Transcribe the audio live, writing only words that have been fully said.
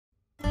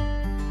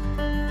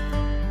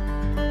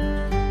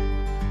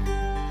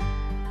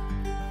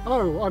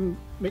Hello, I'm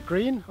Mick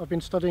Green. I've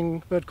been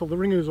studying a bird called the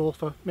Ring Ouzel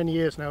for many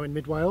years now in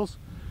mid-Wales.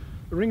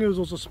 The Ring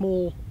Ouzels is a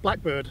small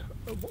blackbird,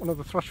 one of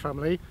the thrush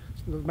family.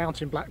 It's the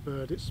mountain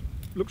blackbird. It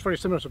looks very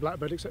similar to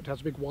blackbird except it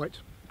has a big white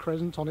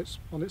crescent on its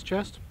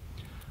chest.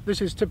 This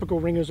is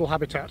typical Ring Ouzel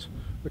habitat.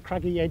 The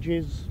craggy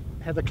edges,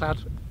 heather-clad,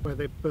 where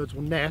the birds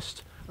will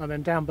nest, and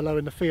then down below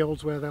in the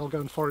fields where they'll go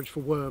and forage for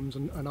worms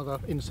and other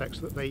insects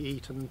that they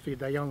eat and feed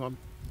their young on.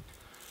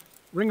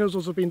 Ring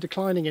Ouzels have been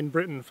declining in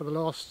Britain for the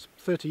last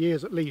 30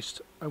 years at least,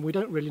 and we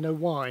don't really know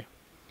why.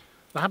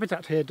 The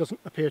habitat here doesn't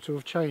appear to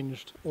have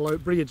changed. Although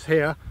it breeds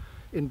here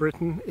in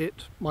Britain,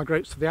 it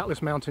migrates to the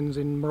Atlas Mountains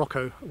in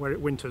Morocco where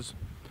it winters.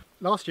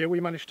 Last year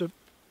we managed to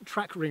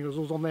track Ring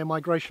Ouzels on their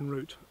migration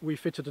route. We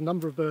fitted a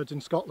number of birds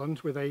in Scotland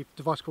with a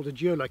device called a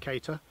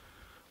geolocator,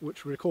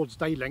 which records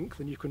day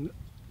length, and you can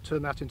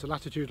turn that into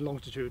latitude and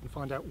longitude and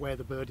find out where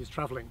the bird is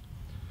travelling.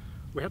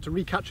 We had to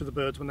recapture the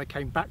birds when they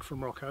came back from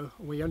Morocco,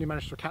 and we only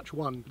managed to catch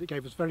one, but it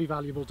gave us very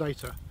valuable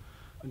data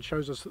and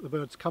shows us that the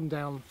birds come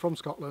down from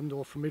Scotland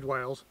or from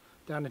mid-Wales,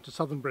 down into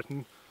southern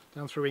Britain,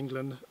 down through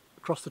England,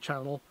 across the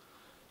Channel,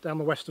 down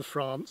the west of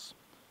France,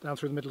 down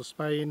through the middle of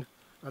Spain,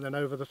 and then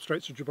over the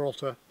Straits of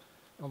Gibraltar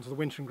onto the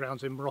wintering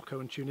grounds in Morocco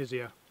and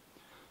Tunisia.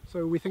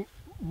 So we think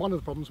one of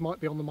the problems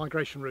might be on the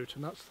migration route,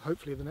 and that's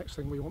hopefully the next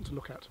thing we want to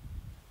look at.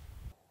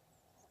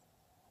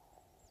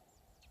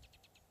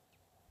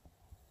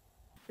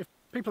 If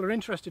people are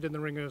interested in the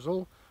Ring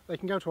Ouzel, they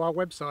can go to our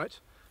website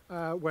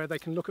where they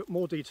can look at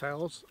more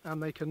details,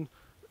 and they can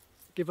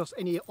give us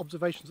any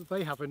observations that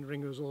they have in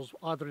Ring Ouzels,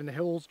 either in the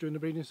hills during the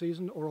breeding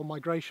season or on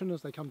migration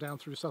as they come down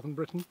through southern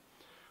Britain.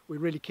 We're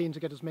really keen to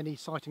get as many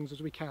sightings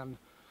as we can,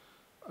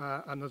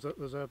 and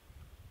there's a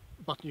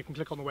button you can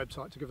click on the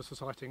website to give us the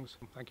sightings.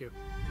 Thank you.